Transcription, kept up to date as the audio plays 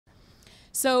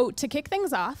So to kick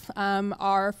things off,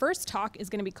 our first talk is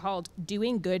going to be called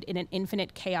Doing Good in an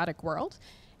Infinite Chaotic World,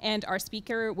 and our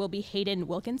speaker will be Hayden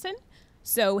Wilkinson.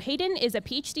 So Hayden is a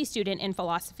PhD student in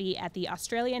philosophy at the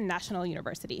Australian National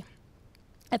University.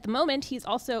 At the moment, he's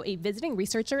also a visiting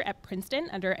researcher at Princeton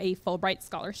under a Fulbright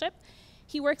scholarship.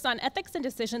 He works on ethics and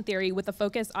decision theory with a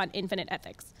focus on infinite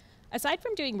ethics. Aside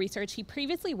from doing research, he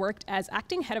previously worked as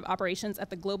acting head of operations at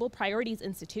the Global Priorities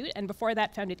Institute, and before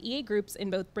that founded EA groups in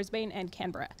both Brisbane and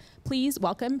Canberra. Please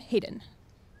welcome Hayden.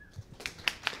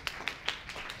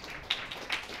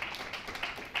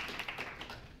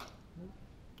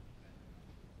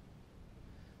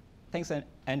 Thanks,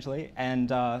 Anjali, and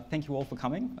thank you all for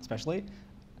coming, especially.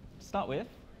 To start with,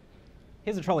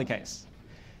 here's a trolley case.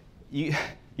 You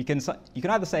can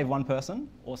either save one person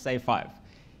or save 5.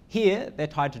 Here, they're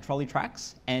tied to trolley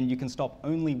tracks, and you can stop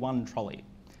only one trolley.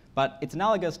 But it's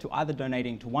analogous to either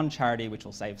donating to one charity, which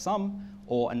will save some,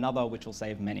 or another, which will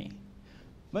save many.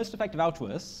 Most effective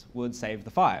altruists would save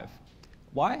the 5.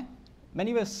 Why?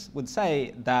 Many of us would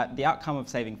say that the outcome of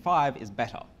saving 5 is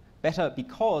better. Better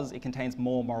because it contains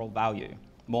more moral value,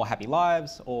 more happy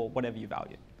lives, or whatever you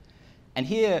value. And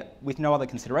here, with no other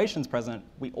considerations present,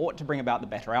 we ought to bring about the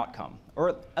better outcome,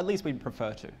 or at least we'd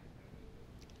prefer to.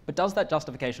 But does that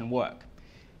justification work?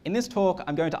 In this talk,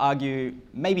 I'm going to argue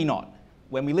maybe not,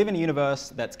 when we live in a universe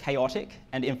that's chaotic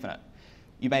and infinite.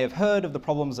 You may have heard of the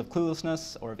problems of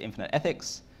cluelessness or of infinite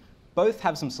ethics. Both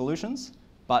have some solutions,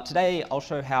 but today I'll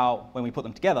show how, when we put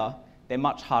them together, they're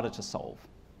much harder to solve.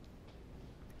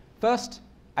 First,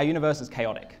 our universe is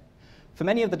chaotic. For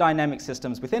many of the dynamic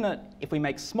systems within it, if we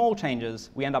make small changes,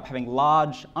 we end up having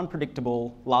large,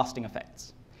 unpredictable, lasting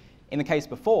effects. In the case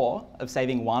before, of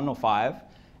saving 1 or 5,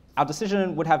 our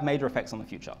decision would have major effects on the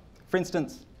future. For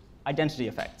instance, identity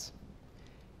effects.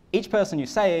 Each person you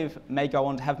save may go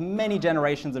on to have many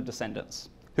generations of descendants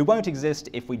who won't exist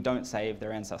if we don't save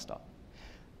their ancestor.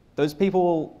 Those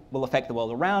people will affect the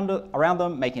world around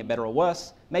them, making it better or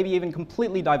worse, maybe even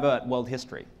completely divert world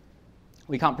history.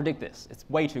 We can't predict this. It's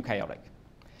way too chaotic.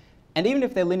 And even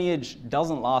if their lineage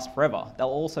doesn't last forever, they'll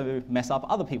also mess up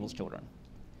other people's children.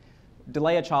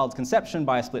 Delay a child's conception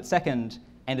by a split second,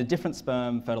 and a different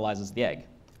sperm fertilizes the egg,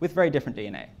 with very different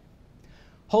DNA.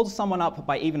 Hold someone up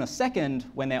by even a second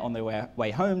when they're on their way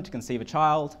home to conceive a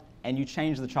child, and you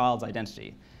change the child's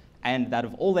identity, and that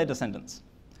of all their descendants.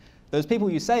 Those people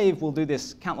you save will do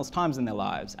this countless times in their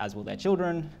lives, as will their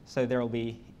children, so there will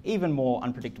be even more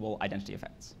unpredictable identity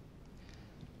effects.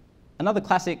 Another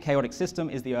classic chaotic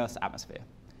system is the Earth's atmosphere,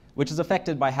 which is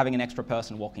affected by having an extra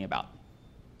person walking about.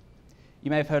 You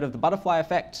may have heard of the butterfly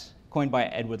effect, coined by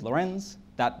Edward Lorenz,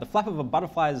 that the flap of a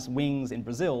butterfly's wings in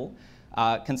Brazil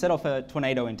can set off a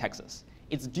tornado in Texas.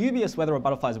 It's dubious whether a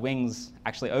butterfly's wings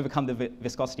actually overcome the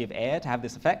viscosity of air to have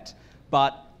this effect,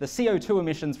 but the CO2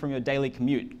 emissions from your daily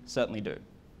commute certainly do.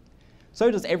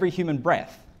 So does every human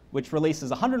breath, which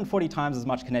releases 140 times as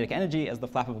much kinetic energy as the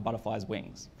flap of a butterfly's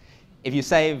wings. If you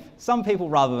save some people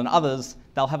rather than others,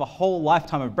 they'll have a whole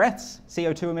lifetime of breaths,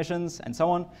 CO2 emissions, and so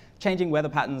on, changing weather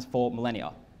patterns for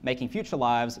millennia, making future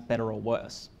lives better or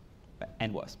worse,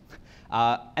 and worse.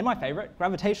 And my favorite,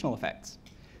 gravitational effects.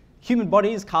 Human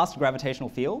bodies cast a gravitational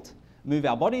field, move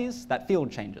our bodies, that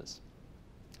field changes.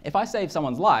 If I save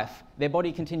someone's life, their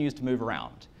body continues to move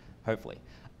around, hopefully.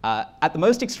 At the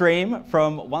most extreme,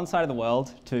 from one side of the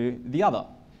world to the other.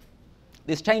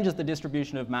 This changes the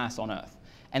distribution of mass on Earth,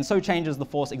 and so changes the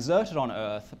force exerted on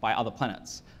Earth by other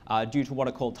planets, due to what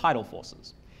are called tidal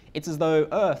forces. It's as though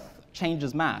Earth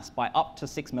changes mass by up to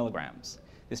 6 milligrams.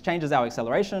 This changes our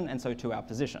acceleration, and so too our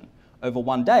position. Over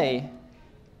one day,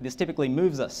 this typically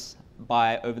moves us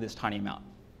by over this tiny amount.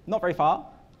 Not very far.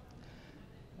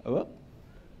 Oh.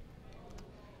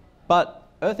 But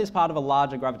Earth is part of a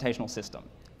larger gravitational system.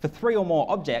 For 3 or more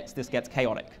objects, this gets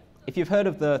chaotic. If you've heard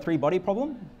of the 3-body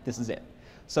problem, this is it.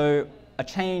 So a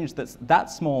change that's that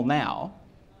small now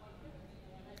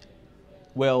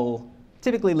will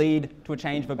typically lead to a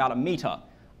change of about a meter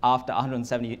after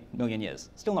 170 million years.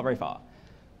 Still not very far.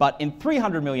 But in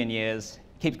 300 million years,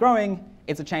 keeps growing,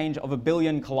 it's a change of 1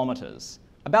 billion kilometers,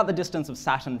 about the distance of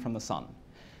Saturn from the sun.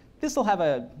 This will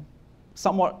have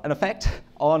somewhat an effect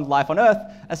on life on Earth,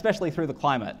 especially through the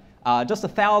climate. Just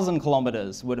 1,000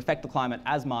 kilometers would affect the climate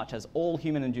as much as all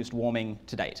human-induced warming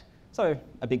to date. So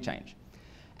a big change.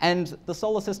 And the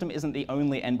solar system isn't the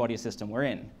only n-body system we're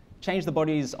in. Change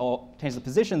the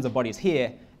positions of bodies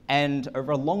here, and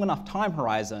over a long enough time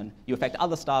horizon, you affect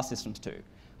other star systems too.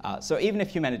 So even if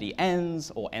humanity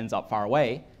ends or ends up far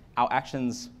away, our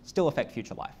actions still affect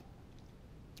future life.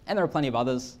 And there are plenty of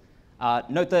others.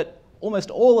 Note that almost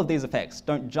all of these effects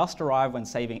don't just arise when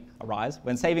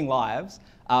saving lives,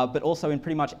 but also in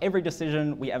pretty much every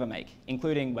decision we ever make,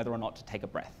 including whether or not to take a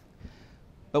breath.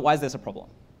 But why is this a problem?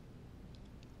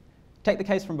 Take the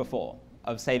case from before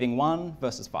of saving 1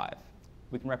 versus 5.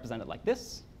 We can represent it like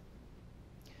this.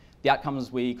 The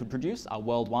outcomes we could produce are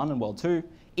world 1 and world 2.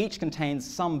 Each contains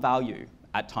some value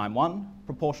at time 1,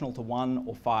 proportional to 1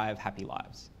 or 5 happy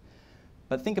lives.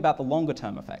 But think about the longer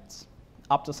term effects,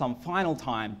 up to some final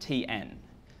time tn.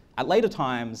 At later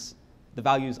times, the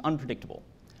value is unpredictable.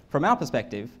 From our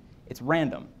perspective, it's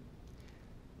random.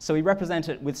 So we represent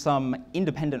it with some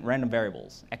independent random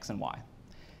variables, x and y.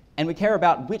 And we care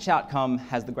about which outcome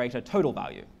has the greater total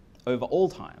value over all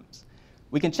times.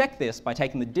 We can check this by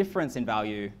taking the difference in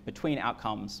value between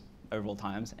outcomes over all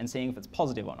times and seeing if it's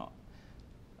positive or not,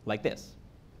 like this.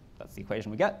 That's the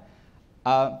equation we get.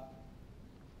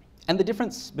 And the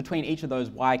difference between each of those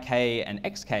yk and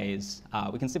xk's,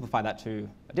 we can simplify that to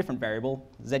a different variable,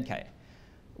 zk,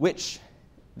 which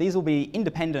these will be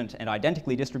independent and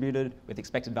identically distributed with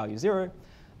expected value 0,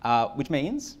 which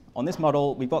means on this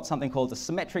model we've got something called a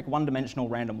symmetric one-dimensional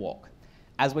random walk.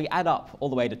 As we add up all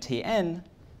the way to tn,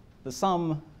 the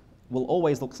sum will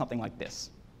always look something like this.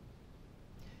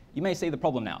 You may see the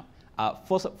problem now.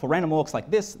 For random walks like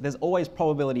this, there's always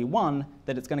probability 1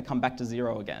 that it's going to come back to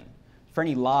 0 again. For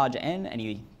any large n,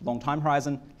 any long time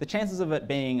horizon, the chances of it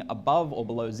being above or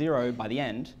below 0 by the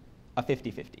end are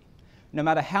 50-50. No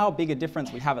matter how big a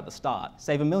difference we have at the start,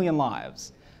 save 1 million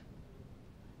lives,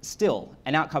 still,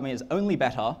 an outcome is only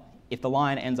better if the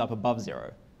line ends up above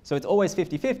 0. So it's always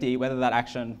 50-50 whether that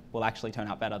action will actually turn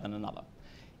out better than another,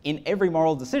 in every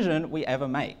moral decision we ever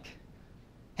make.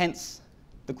 Hence,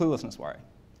 the cluelessness worry,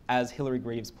 as Hilary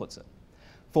Greaves puts it.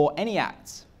 For any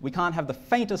acts, we can't have the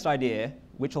faintest idea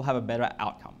which will have a better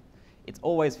outcome. It's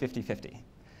always 50-50.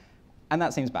 And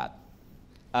that seems bad,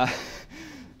 to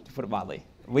put it mildly.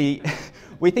 We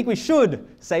think we should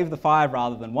save the 5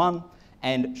 rather than 1,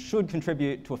 and should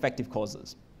contribute to effective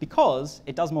causes, because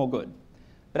it does more good.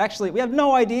 But actually, we have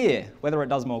no idea whether it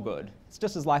does more good. It's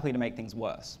just as likely to make things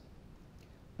worse.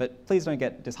 But please don't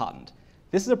get disheartened.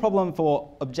 This is a problem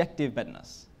for objective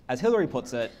betterness. As Hilary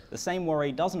puts it, the same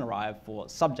worry doesn't arrive for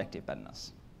subjective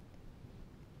betterness.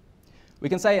 We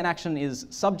can say an action is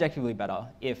subjectively better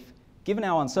if, given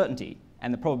our uncertainty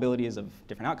and the probabilities of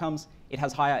different outcomes, it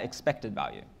has higher expected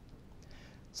value.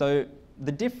 So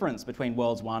the difference between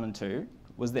worlds 1 and 2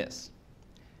 was this.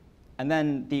 And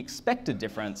then the expected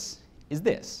difference is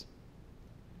this.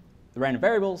 The random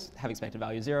variables have expected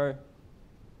value 0.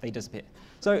 They disappear.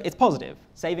 So it's positive.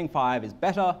 Saving 5 is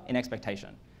better in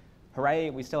expectation. Hooray,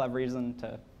 we still have reason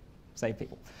to save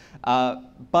people.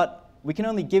 But we can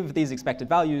only give these expected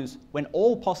values when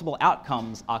all possible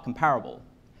outcomes are comparable.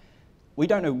 We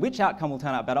don't know which outcome will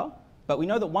turn out better, but we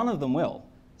know that one of them will.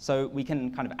 So we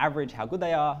can kind of average how good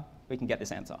they are. We can get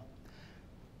this answer.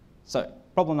 So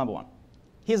problem number 1.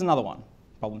 Here's another one,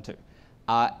 problem 2.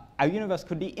 Our universe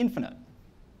could be infinite.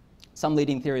 Some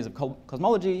leading theories of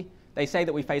cosmology, they say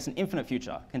that we face an infinite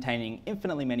future containing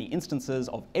infinitely many instances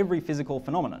of every physical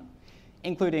phenomenon,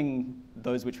 including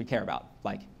those which we care about,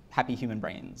 like happy human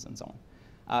brains and so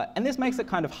on. And this makes it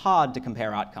kind of hard to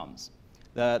compare outcomes.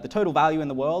 The total value in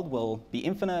the world will be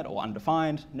infinite or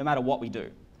undefined, no matter what we do.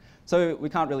 So we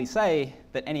can't really say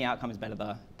that any outcome is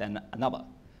better than another.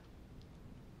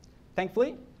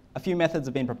 Thankfully, a few methods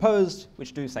have been proposed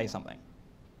which do say something,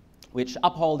 which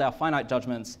uphold our finite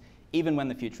judgments even when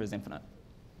the future is infinite.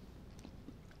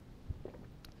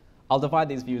 I'll divide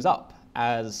these views up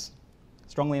as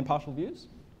strongly impartial views,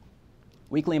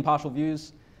 weakly impartial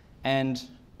views, and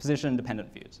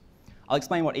position-dependent views. I'll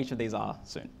explain what each of these are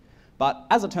soon. But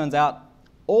as it turns out,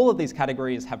 all of these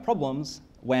categories have problems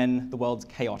when the world's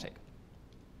chaotic.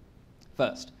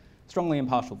 First, strongly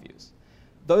impartial views.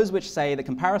 Those which say that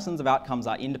comparisons of outcomes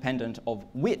are independent of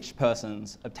which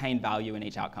persons obtain value in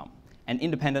each outcome, and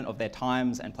independent of their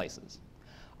times and places.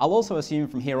 I'll also assume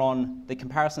from here on that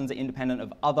comparisons are independent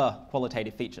of other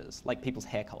qualitative features, like people's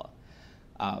hair color,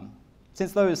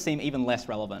 since those seem even less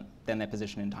relevant than their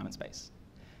position in time and space.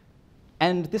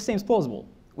 And this seems plausible.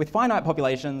 With finite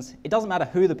populations, it doesn't matter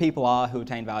who the people are who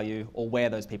obtain value or where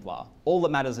those people are. All that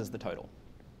matters is the total.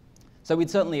 So we'd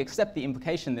certainly accept the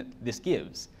implication that this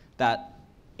gives, that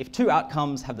if two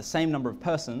outcomes have the same number of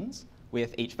persons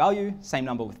with each value, same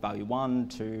number with value 1,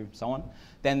 2, so on,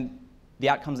 then the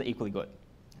outcomes are equally good,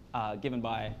 given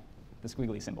by the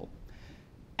squiggly symbol.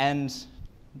 And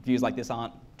views like this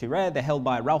aren't too rare. They're held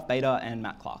by Ralph Bader and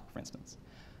Matt Clark, for instance.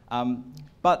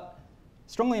 But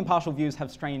strongly impartial views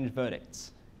have strange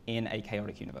verdicts in a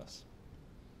chaotic universe.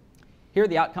 Here are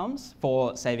the outcomes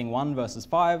for saving 1 versus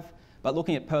 5, but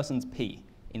looking at persons P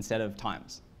instead of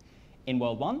times. In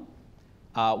world 1,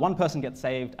 one person gets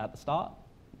saved at the start,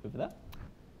 over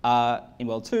there. In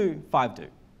world 2, 5 do.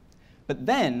 But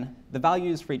then the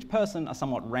values for each person are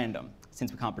somewhat random,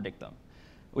 since we can't predict them.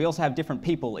 We also have different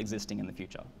people existing in the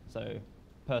future. So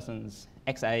persons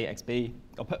XA, XB,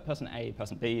 or person A,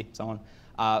 person B, so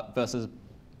on, versus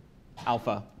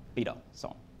alpha, beta,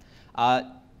 so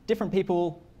on. Different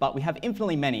people, but we have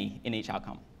infinitely many in each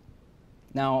outcome.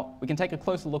 Now, we can take a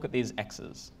closer look at these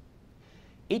x's.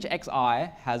 Each xi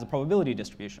has a probability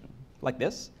distribution, like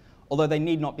this, although they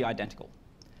need not be identical.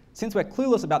 Since we're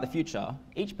clueless about the future,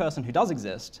 each person who does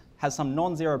exist has some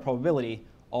non-zero probability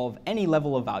of any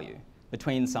level of value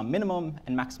between some minimum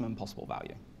and maximum possible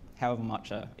value, however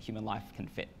much a human life can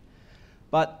fit.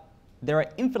 But there are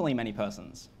infinitely many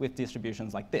persons with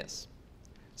distributions like this.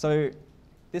 So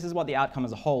this is what the outcome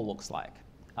as a whole looks like,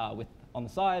 with, on the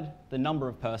side, the number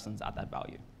of persons at that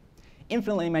value.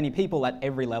 Infinitely many people at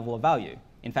every level of value,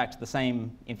 in fact, the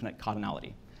same infinite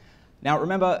cardinality. Now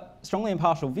remember, strongly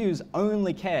impartial views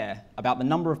only care about the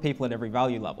number of people at every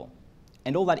value level,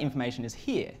 and all that information is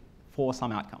here for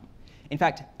some outcome. In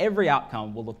fact, every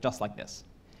outcome will look just like this.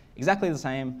 Exactly the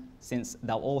same, since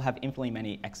they'll all have infinitely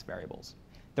many x variables.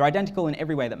 They're identical in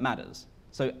every way that matters,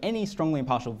 so any strongly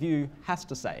impartial view has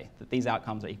to say that these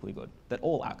outcomes are equally good, that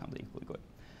all outcomes are equally good.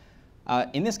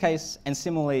 In this case, and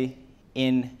similarly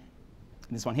in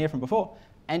this one here from before,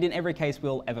 and in every case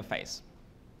we'll ever face.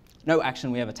 No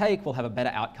action we ever take will have a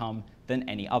better outcome than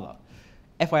any other.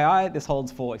 FYI, this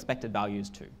holds for expected values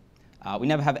too. We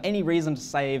never have any reason to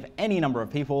save any number of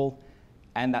people,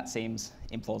 and that seems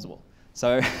implausible.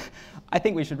 So I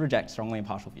think we should reject strongly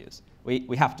impartial views.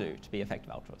 We have to be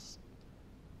effective altruists.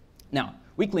 Now,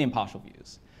 weakly impartial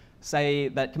views say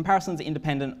that comparisons are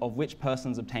independent of which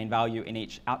persons obtain value in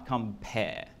each outcome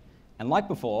pair. And like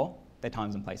before, they're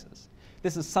times and places.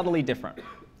 This is subtly different.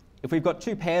 If we've got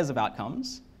two pairs of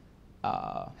outcomes,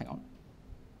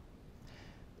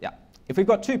 if we've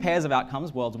got two pairs of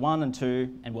outcomes, worlds 1 and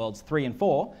 2 and worlds 3 and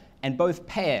 4, and both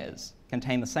pairs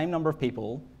contain the same number of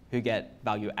people who get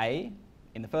value A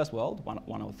in the first world,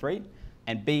 1 or 3,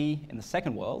 and B in the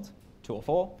second world, 2 or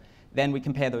 4, then we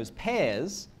compare those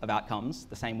pairs of outcomes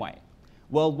the same way.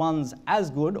 World 1's as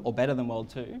good or better than world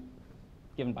 2,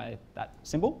 given by that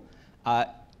symbol,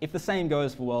 if the same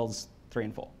goes for worlds 3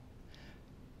 and 4.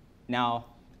 Now,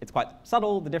 it's quite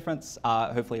subtle, the difference.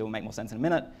 Hopefully it will make more sense in a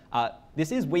minute.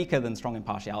 This is weaker than strong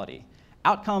impartiality.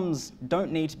 Outcomes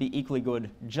don't need to be equally good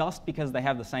just because they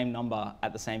have the same number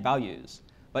at the same values.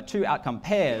 But two outcome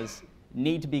pairs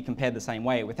need to be compared the same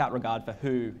way without regard for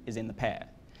who is in the pair.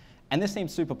 And this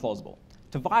seems super plausible.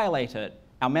 To violate it,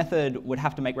 our method would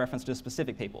have to make reference to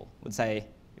specific people. Would say,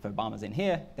 if Obama's in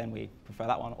here, then we prefer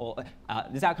that one. Or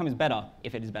this outcome is better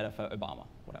if it is better for Obama,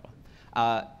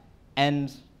 whatever.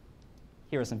 And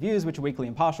here are some views which are weakly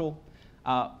impartial.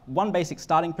 One basic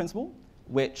starting principle,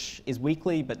 which is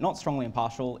weakly but not strongly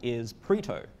impartial, is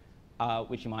Pareto,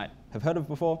 which you might have heard of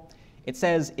before. It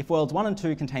says if worlds 1 and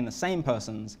 2 contain the same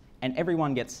persons and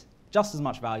everyone gets just as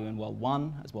much value in world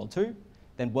 1 as world 2,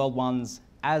 then world 1's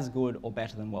as good or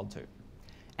better than world 2.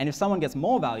 And if someone gets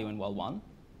more value in world 1,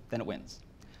 then it wins.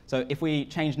 So if we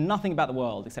change nothing about the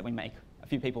world except we make a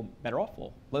few people better off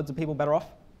or loads of people better off,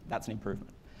 that's an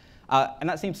improvement. And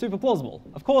that seems super plausible.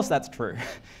 Of course that's true.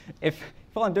 If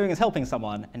all I'm doing is helping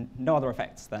someone and no other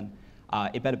effects, then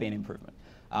it better be an improvement.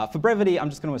 For brevity, I'm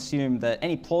just going to assume that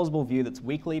any plausible view that's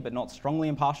weakly but not strongly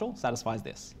impartial satisfies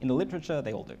this. In the literature,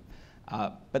 they all do.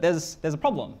 But there's a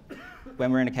problem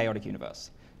when we're in a chaotic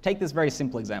universe. Take this very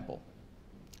simple example.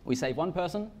 We save one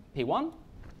person, P1,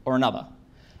 or another.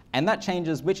 And that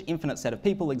changes which infinite set of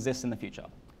people exists in the future.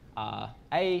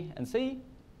 A and C,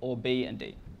 or B and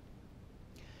D.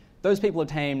 Those people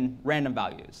obtain random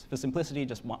values. For simplicity,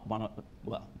 just one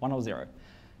or 0.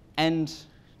 And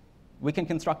we can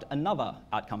construct another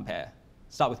outcome pair.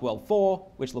 Start with world 4,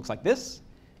 which looks like this.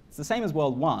 It's the same as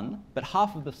world 1, but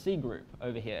half of the C group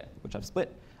over here, which I've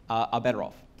split, are better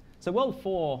off. So world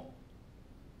 4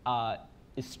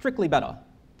 is strictly better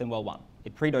than world 1.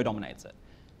 It predominates it.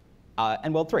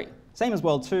 And world 3, same as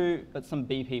world 2, but some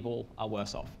B people are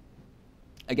worse off.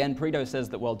 Again, Pareto says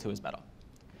that world 2 is better,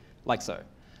 like so.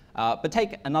 But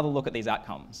take another look at these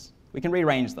outcomes. We can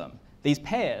rearrange them. These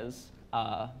pairs,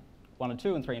 1 and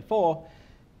 2 and 3 and 4,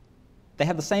 they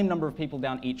have the same number of people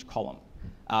down each column,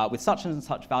 with such and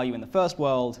such value in the first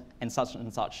world and such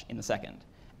in the second.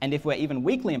 And if we're even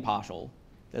weakly impartial,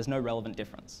 there's no relevant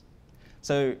difference.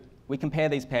 So we compare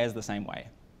these pairs the same way.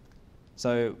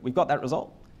 So we've got that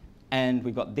result, and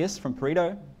we've got this from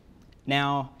Pareto.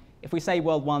 Now, if we say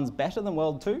world 1's better than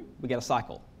world 2, we get a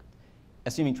cycle.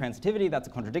 assuming transitivity, that's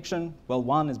a contradiction. World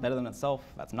 1 is better than itself.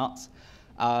 That's nuts.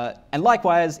 And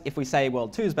likewise, if we say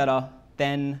world 2 is better,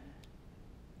 then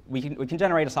we can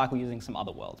generate a cycle using some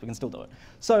other worlds. We can still do it.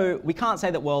 So we can't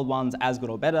say that world 1's as good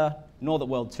or better, nor that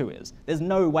world 2 is. There's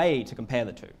no way to compare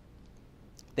the two.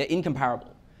 They're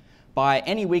incomparable by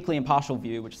any weakly impartial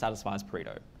view which satisfies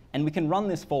Pareto. And we can run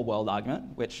this four-world argument,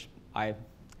 which I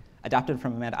adapted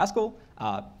from Amanda Askell,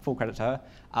 full credit to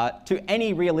her, to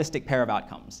any realistic pair of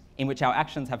outcomes in which our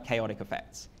actions have chaotic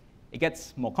effects. It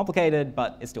gets more complicated,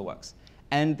 but it still works.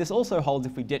 And this also holds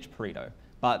if we ditch Pareto,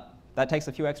 but that takes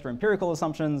a few extra empirical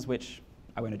assumptions, which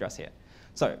I won't address here.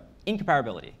 So,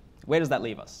 incomparability. Where does that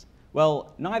leave us?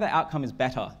 Well, neither outcome is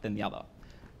better than the other.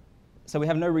 So we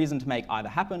have no reason to make either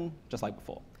happen, just like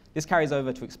before. This carries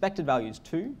over to expected values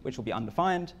too, which will be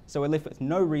undefined, so we're left with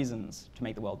no reasons to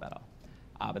make the world better.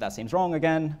 But that seems wrong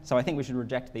again, so I think we should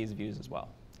reject these views as well.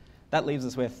 That leaves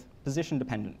us with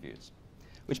position-dependent views,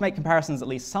 which make comparisons at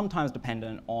least sometimes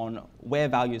dependent on where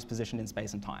value is positioned in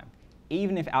space and time,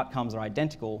 even if outcomes are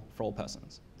identical for all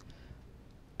persons.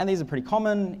 And these are pretty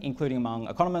common, including among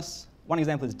economists. One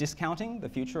example is discounting the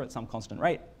future at some constant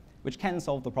rate, which can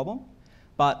solve the problem,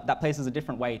 but that places a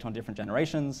different weight on different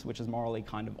generations, which is morally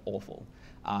kind of awful.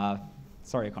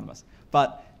 Sorry, economists.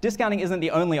 But discounting isn't the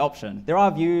only option. There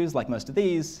are views, like most of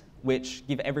these, which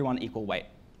give everyone equal weight.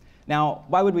 Now,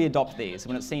 why would we adopt these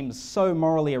when it seems so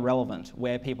morally irrelevant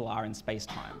where people are in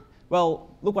space-time? Well,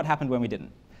 look what happened when we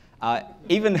didn't.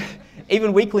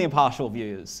 Even weakly impartial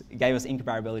views gave us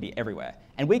incomparability everywhere.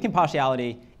 And weak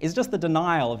impartiality is just the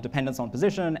denial of dependence on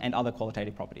position and other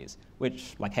qualitative properties,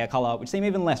 which, like hair color, which seem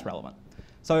even less relevant.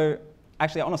 So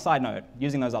actually, on a side note,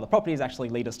 using those other properties actually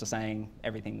lead us to saying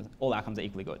all outcomes are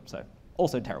equally good. So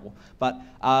also terrible. But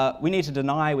we need to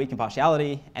deny weak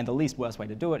impartiality, and the least worst way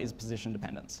to do it is position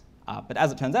dependence. But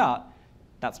as it turns out,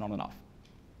 that's not enough.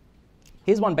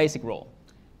 Here's one basic rule.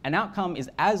 An outcome is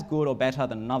as good or better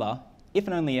than another if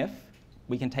and only if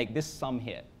we can take this sum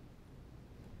here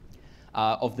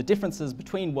of the differences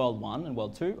between world 1 and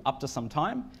world 2 up to some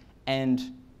time, and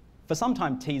for some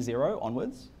time t0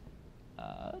 onwards,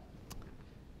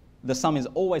 the sum is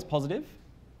always positive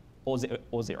or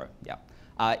zero. Yeah.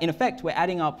 In effect, we're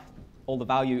adding up all the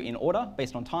value in order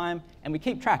based on time, and we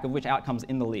keep track of which outcome's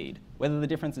in the lead, whether the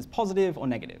difference is positive or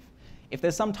negative. If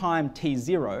there's some time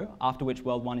t0 after which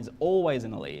world 1 is always in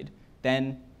the lead,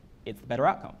 then it's the better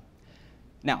outcome.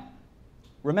 Now,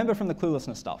 remember from the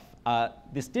cluelessness stuff,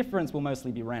 this difference will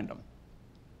mostly be random.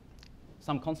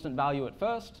 Some constant value at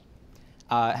first,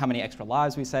 how many extra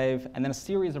lives we save, and then a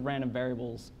series of random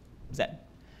variables, z.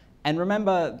 And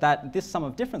remember that this sum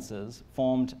of differences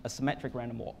formed a symmetric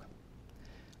random walk,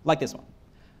 like this one.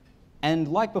 And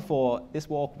like before, this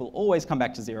walk will always come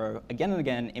back to 0 again and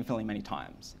again, infinitely many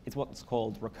times. It's what's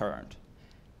called recurrent.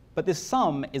 But this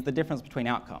sum is the difference between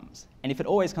outcomes. And if it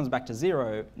always comes back to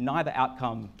 0, neither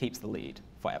outcome keeps the lead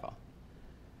forever.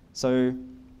 So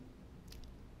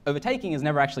overtaking is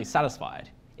never actually satisfied.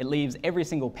 It leaves every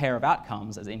single pair of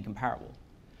outcomes as incomparable.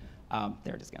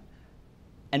 There it is again.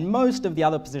 And most of the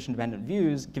other position-dependent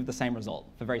views give the same result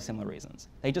for very similar reasons.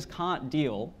 They just can't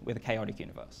deal with a chaotic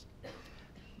universe.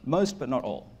 Most, but not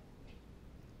all.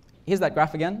 Here's that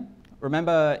graph again.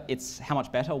 Remember, it's how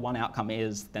much better one outcome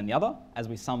is than the other as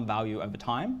we sum value over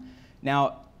time.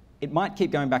 Now, it might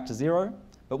keep going back to 0,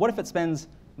 but what if it spends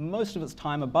most of its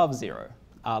time above 0,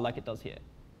 like it does here?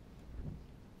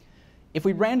 If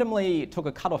we randomly took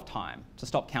a cutoff time to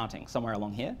stop counting somewhere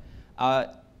along here,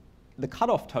 the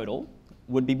cutoff total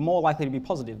would be more likely to be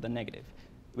positive than negative.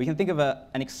 We can think of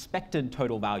an expected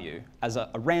total value as a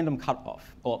random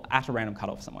cutoff, or at a random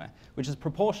cutoff somewhere, which is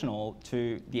proportional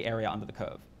to the area under the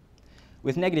curve.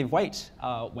 With negative weight,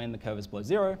 when the curve is below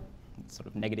 0, it's sort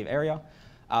of negative area.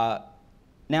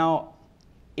 Now,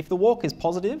 if the walk is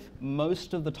positive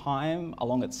most of the time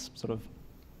along its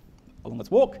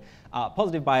walk,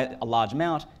 positive by a large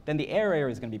amount, then the area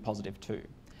is going to be positive too.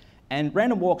 And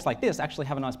random walks like this actually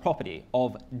have a nice property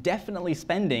of definitely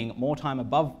spending more time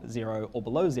above 0 or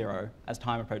below 0 as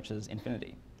time approaches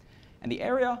infinity. And the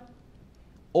area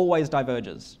always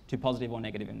diverges to positive or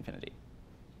negative infinity.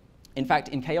 In fact,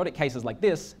 in chaotic cases like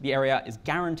this, the area is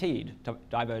guaranteed to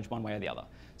diverge one way or the other.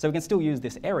 So we can still use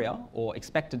this area, or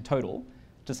expected total,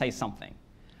 to say something.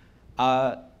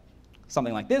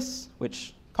 Something like this,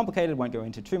 which complicated, won't go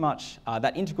into too much.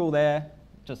 That integral there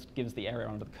just gives the area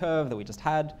under the curve that we just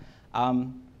had.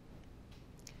 And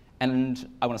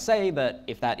I want to say that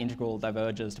if that integral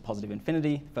diverges to positive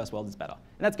infinity, first world is better.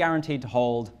 And that's guaranteed to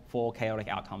hold for chaotic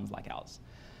outcomes like ours.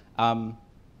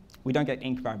 We don't get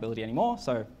incomparability anymore,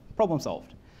 so problem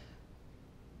solved.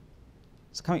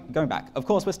 So going back, of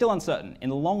course, we're still uncertain. In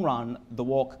the long run, the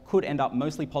walk could end up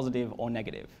mostly positive or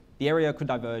negative. The area could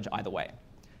diverge either way.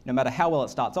 No matter how well it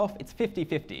starts off, it's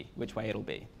 50-50 which way it'll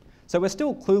be. So we're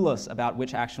still clueless about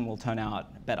which action will turn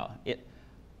out better,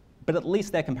 but at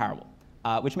least they're comparable,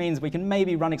 which means we can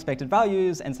maybe run expected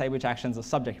values and say which actions are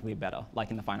subjectively better,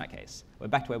 like in the finite case. We're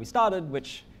back to where we started,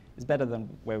 which is better than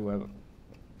where we were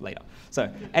later. So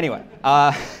anyway,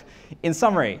 in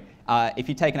summary, if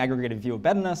you take an aggregated view of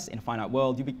betterness in a finite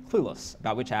world, you'll be clueless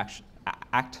about which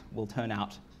act will turn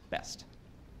out best.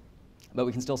 But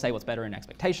we can still say what's better in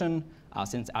expectation,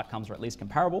 since outcomes are at least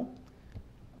comparable.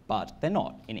 But they're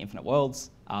not in infinite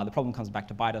worlds. The problem comes back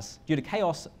to bite us. Due to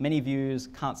chaos, many views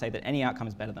can't say that any outcome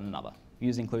is better than another.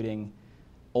 Views including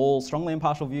all strongly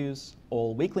impartial views,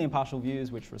 all weakly impartial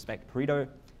views, which respect Pareto,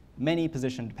 many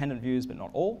position-dependent views, but not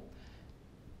all.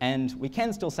 And we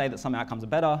can still say that some outcomes are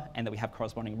better and that we have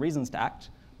corresponding reasons to act,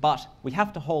 but we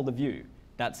have to hold a view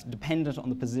that's dependent on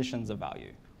the positions of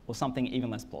value, or something even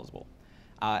less plausible.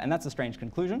 And that's a strange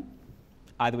conclusion.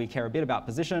 Either we care a bit about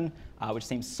position, which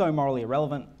seems so morally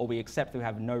irrelevant, or we accept that we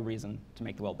have no reason to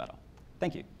make the world better.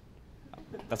 Thank you.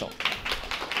 That's all.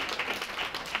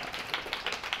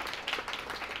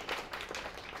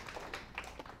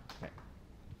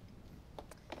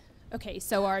 Okay,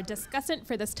 so our discussant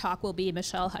for this talk will be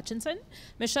Michelle Hutchinson.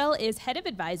 Michelle is head of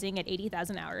advising at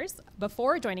 80,000 Hours.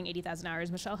 Before joining 80,000 Hours,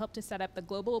 Michelle helped to set up the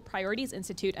Global Priorities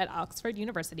Institute at Oxford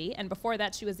University, and before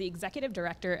that, she was the executive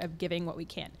director of Giving What We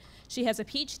Can. She has a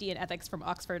PhD in ethics from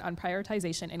Oxford on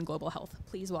prioritization in global health.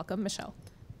 Please welcome Michelle.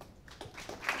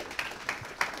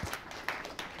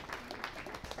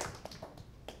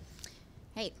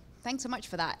 Hey, thanks so much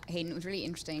for that, Hayden. It was a really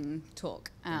interesting talk.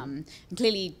 And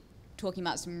clearly, talking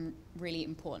about some really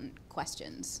important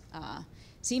questions.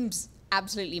 Seems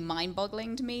absolutely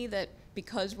mind-boggling to me that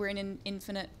because we're in an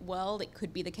infinite world, it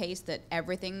could be the case that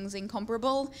everything's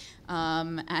incomparable,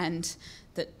 and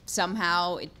that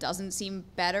somehow it doesn't seem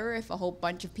better if a whole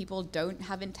bunch of people don't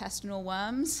have intestinal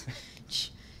worms,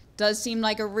 which does seem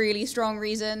like a really strong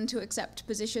reason to accept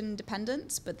position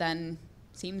dependence, but then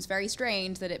seems very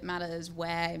strange that it matters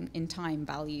where in time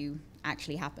value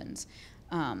actually happens.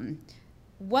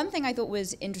 One thing I thought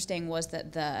was interesting was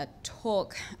that the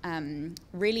talk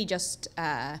really just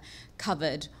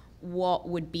covered what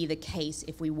would be the case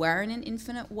if we were in an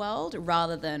infinite world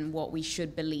rather than what we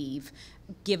should believe,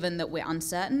 given that we're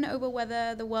uncertain over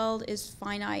whether the world is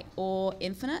finite or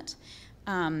infinite.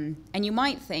 And you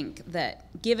might think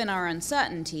that given our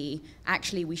uncertainty,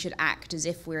 actually we should act as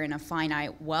if we're in a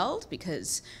finite world,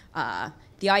 because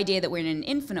the idea that we're in an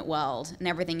infinite world and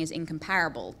everything is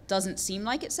incomparable doesn't seem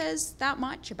like it says that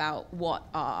much about what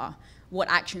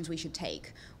actions we should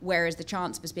take, whereas the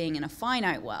chance of us being in a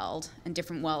finite world and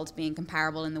different worlds being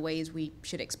comparable in the ways we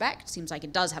should expect seems like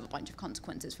it does have a bunch of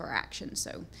consequences for our actions,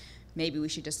 so maybe we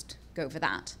should just go for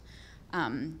that.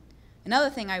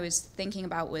 Another thing I was thinking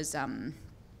about was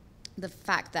the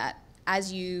fact that,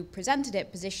 as you presented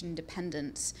it, position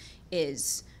dependence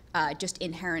is just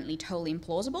inherently totally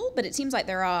implausible, but it seems like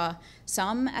there are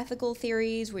some ethical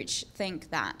theories which think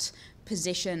that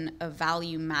position of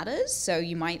value matters. So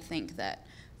you might think that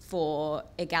for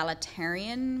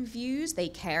egalitarian views, they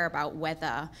care about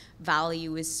whether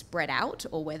value is spread out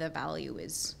or whether value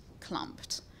is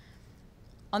clumped.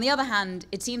 On the other hand,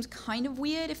 it seems kind of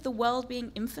weird if the world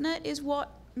being infinite is what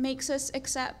makes us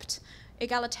accept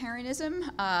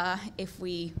egalitarianism, if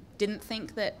we didn't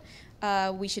think that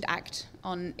we should act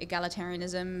on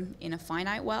egalitarianism in a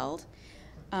finite world.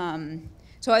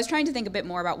 So I was trying to think a bit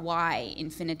more about why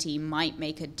infinity might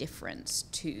make a difference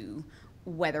to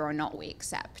whether or not we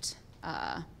accept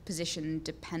position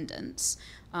dependence.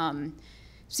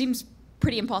 Seems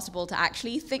pretty impossible to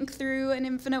actually think through an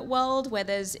infinite world where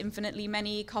there's infinitely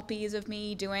many copies of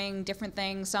me doing different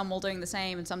things, some all doing the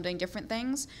same and some doing different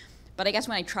things. But I guess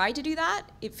when I try to do that,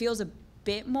 it feels a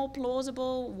bit more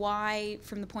plausible why,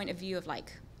 from the point of view of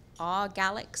like our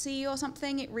galaxy or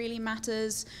something, it really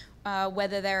matters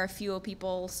whether there are fewer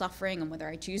people suffering and whether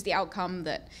I choose the outcome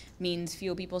that means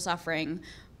fewer people suffering.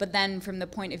 But then from the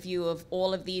point of view of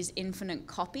all of these infinite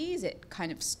copies, it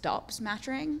kind of stops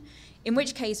mattering. In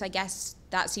which case, I guess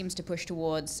that seems to push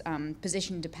towards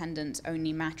position dependence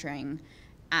only mattering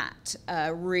at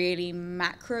a really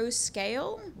macro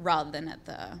scale rather than at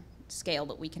the scale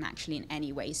that we can actually in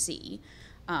any way see,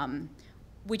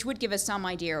 which would give us some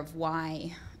idea of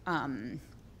why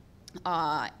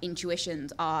our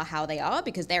intuitions are how they are,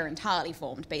 because they're entirely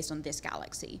formed based on this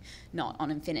galaxy, not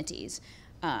on infinities,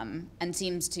 and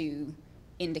seems to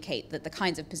indicate that the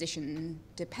kinds of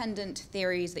position-dependent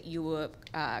theories that you were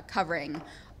covering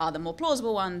are the more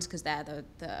plausible ones because they're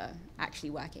the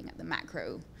actually working at the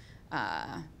macro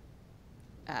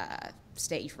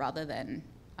stage rather than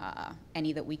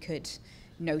any that we could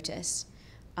notice.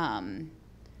 And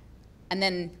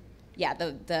then, yeah,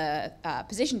 the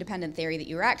position-dependent theory that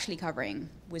you were actually covering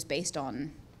was based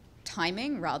on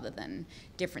timing rather than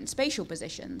different spatial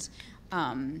positions,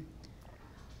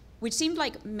 which seemed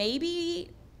like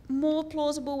maybe more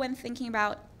plausible when thinking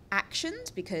about actions,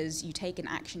 because you take an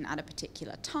action at a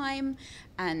particular time,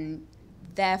 and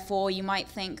therefore you might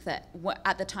think that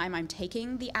at the time I'm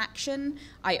taking the action,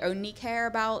 I only care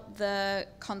about the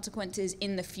consequences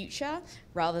in the future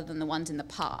rather than the ones in the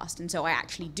past, and so I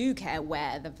actually do care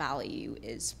where the value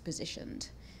is positioned.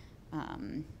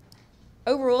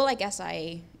 Overall, I guess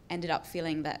I ended up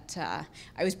feeling that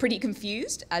I was pretty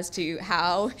confused as to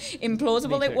how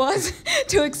implausible it was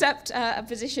to accept a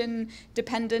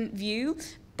position-dependent view,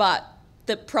 but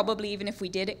that probably even if we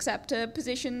did accept a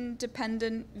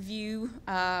position-dependent view,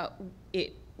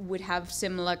 it would have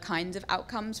similar kinds of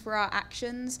outcomes for our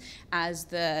actions as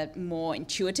the more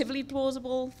intuitively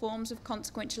plausible forms of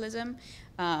consequentialism.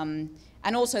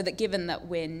 And also that given that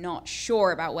we're not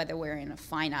sure about whether we're in a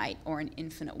finite or an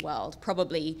infinite world,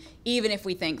 probably even if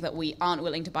we think that we aren't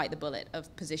willing to bite the bullet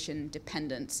of position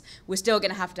dependence, we're still going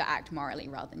to have to act morally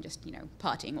rather than just,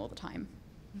 partying all the time.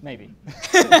 Maybe.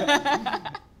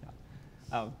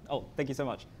 Oh, thank you so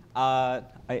much. I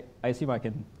assume I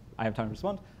have time to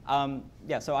respond.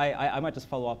 Yeah, so I might just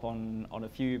follow up on a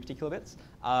few particular bits.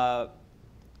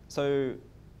 So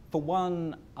for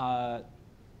one,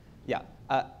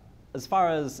 as far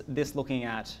as this looking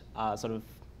at sort of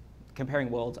comparing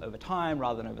worlds over time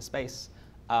rather than over space,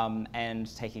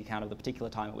 and taking account of the particular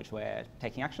time at which we're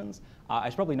taking actions, I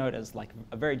should probably note as like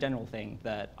a very general thing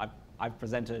that I've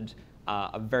presented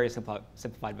a very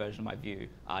simplified version of my view,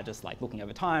 just like looking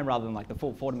over time rather than like the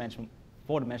full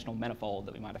four-dimensional manifold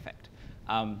that we might affect.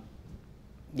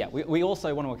 Yeah, we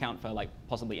also want to account for like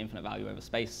possibly infinite value over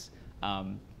space.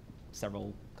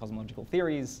 Several cosmological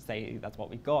theories say that's what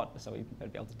we've got, so we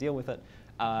better be able to deal with it.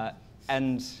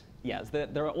 And yes,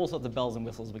 there are all sorts of bells and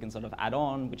whistles we can sort of add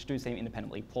on, which do seem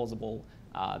independently plausible,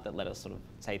 that let us sort of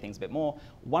say things a bit more.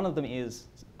 One of them is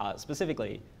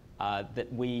specifically that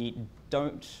we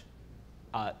don't,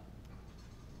 that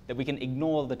we can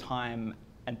ignore the time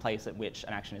and place at which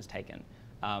an action is taken.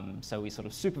 So we sort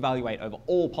of supervaluate over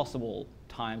all possible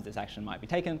times this action might be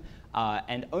taken,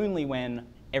 and only when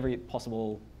every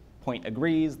possible point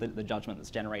agrees, the judgment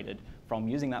that's generated from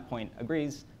using that point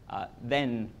agrees,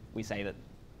 then we say that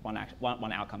one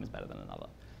outcome is better than another.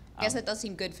 I guess that does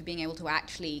seem good for being able to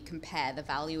actually compare the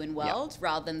value in worlds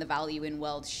rather than the value in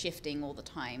worlds shifting all the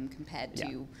time compared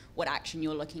to what action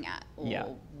you're looking at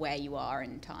or where you are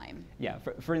in time. Yeah,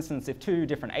 for instance, if two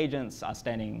different agents are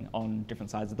standing on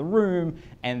different sides of the room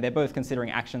and they're both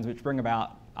considering actions which bring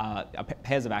about,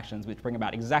 pairs of actions which bring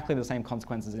about exactly the same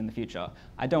consequences in the future,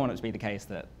 I don't want it to be the case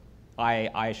that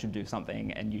I should do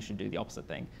something and you should do the opposite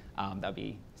thing. That would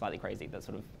be slightly crazy, that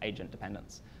sort of agent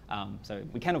dependence. So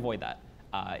we can avoid that.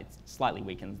 It slightly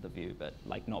weakens the view, but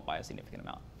like not by a significant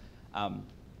amount.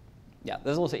 Yeah,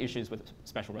 there's also issues with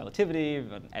special relativity,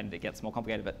 and it gets more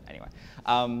complicated, but anyway.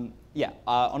 On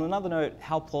another note,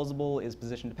 how plausible is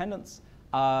position dependence?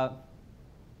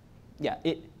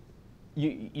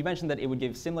 You mentioned that it would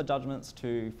give similar judgments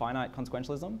to finite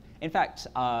consequentialism. In fact,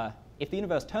 if the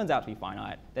universe turns out to be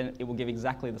finite, then it will give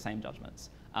exactly the same judgments.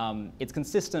 It's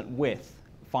consistent with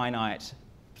finite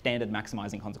standard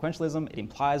maximizing consequentialism. It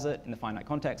implies it in the finite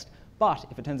context. But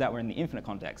if it turns out we're in the infinite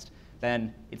context,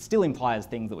 then it still implies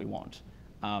things that we want.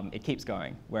 It keeps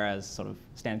going, whereas sort of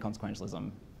standard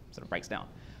consequentialism sort of breaks down.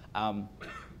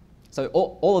 So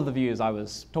all of the views I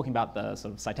was talking about, the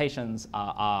sort of citations,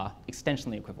 are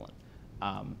extensionally equivalent,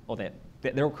 or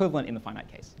they're equivalent in the finite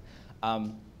case.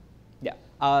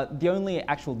 The only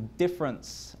actual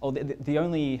difference, or the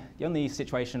only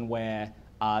situation where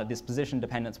this position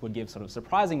dependence would give sort of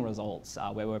surprising results,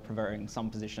 where we're preferring some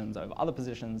positions over other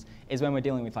positions, is when we're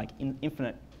dealing with like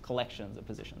infinite collections of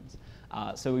positions.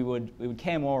 So we would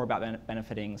care more about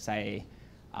benefiting, say,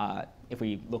 if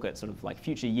we look at sort of like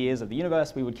future years of the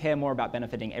universe, we would care more about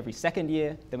benefiting every second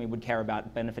year than we would care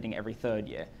about benefiting every third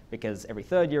year, because every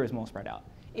third year is more spread out.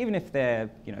 Even if they're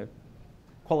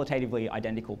qualitatively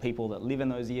identical people that live in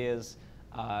those years,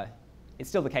 it's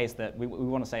still the case that we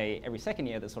want to say every second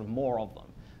year there's sort of more of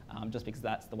them, just because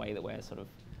that's the way that we're sort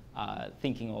of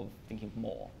thinking of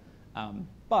more.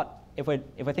 But if we're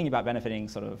thinking about benefiting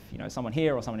sort of someone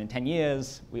here or someone in 10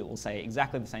 years, we will say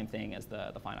exactly the same thing as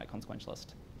the finite consequentialist.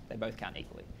 They both count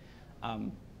equally.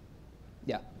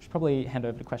 Yeah, should probably hand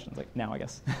over to questions now, I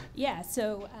guess. Yeah,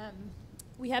 so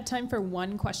we have time for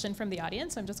one question from the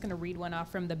audience. I'm just going to read one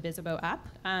off from the Bizzabo app.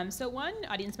 So one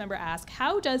audience member asked,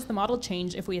 how does the model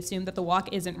change if we assume that the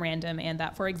walk isn't random and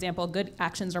that, for example, good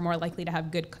actions are more likely to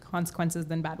have good consequences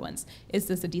than bad ones? Is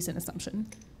this a decent assumption?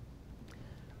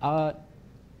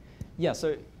 Yeah,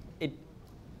 so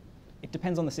it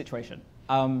depends on the situation.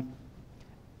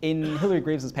 In Hilary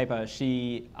Greaves's paper,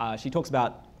 she talks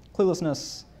about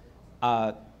cluelessness,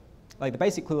 like the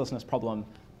basic cluelessness problem,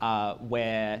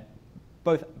 where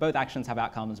both actions have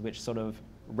outcomes which sort of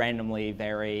randomly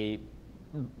vary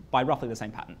by roughly the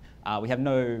same pattern. We have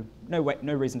no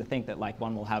reason to think that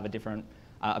one will have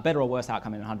a better or worse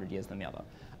outcome in 100 years than the other.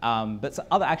 But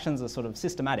other actions are sort of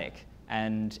systematic,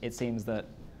 and it seems that,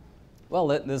 well,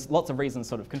 there's lots of reasons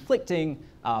sort of conflicting,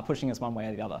 pushing us one way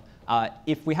or the other.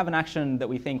 If we have an action that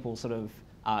we think will sort of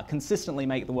consistently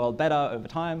make the world better over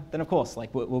time, then of course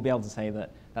we'll be able to say that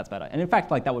that's better. And in fact,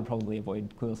 that would probably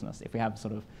avoid cluelessness if we have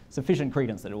sort of sufficient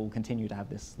credence that it will continue to have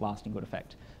this lasting good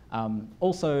effect.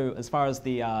 Also, as far as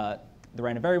the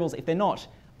random variables, if they're not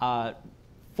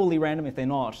fully random, if they're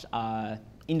not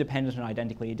independent and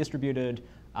identically distributed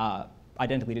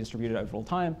over all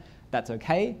time, that's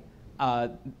okay.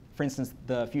 For instance,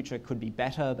 the future could be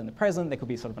better than the present. There could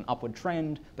be sort of an upward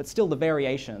trend, but still the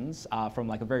variations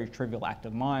from a very trivial act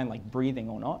of mind, like breathing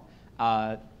or not,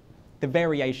 the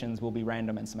variations will be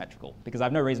random and symmetrical, because I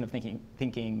have no reason of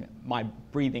thinking my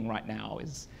breathing right now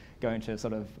is going to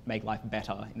sort of make life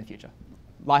better in the future.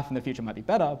 Life in the future might be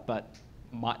better, but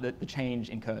the change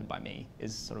incurred by me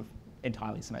is sort of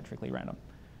entirely symmetrically random.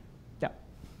 Yeah.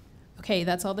 Okay,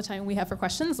 that's all the time we have for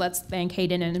questions. Let's thank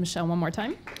Hayden and Michelle one more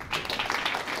time.